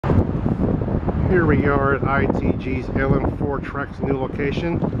Here we are at ITG's LM4 Track's new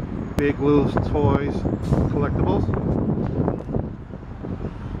location, Big Lou's Toys Collectibles.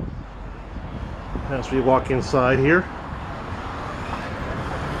 As we walk inside here,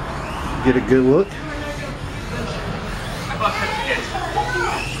 get a good look.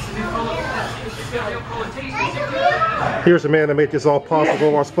 Here's the man that made this all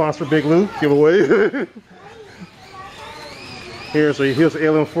possible, our sponsor, Big Lou giveaway. Here's the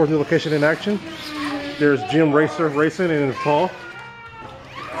LM4 new location in action. There's Jim Racer racing in Paul.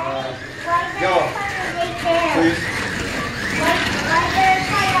 Go. Please.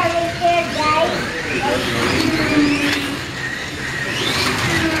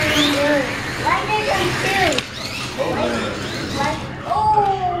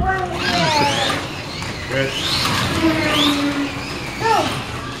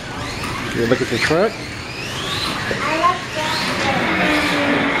 You look at the track.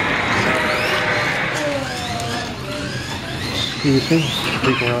 Excuse me,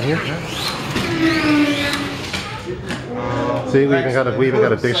 people around here. See, we even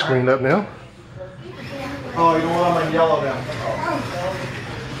got a big screen up now. Oh, you don't want them in yellow now.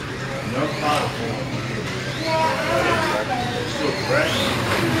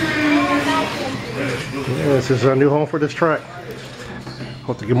 Yeah, this is our new home for this track.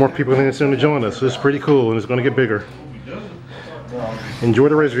 Hope to get more people in soon to join us. This is pretty cool, and it's going to get bigger. Enjoy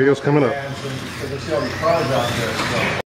the race videos coming up.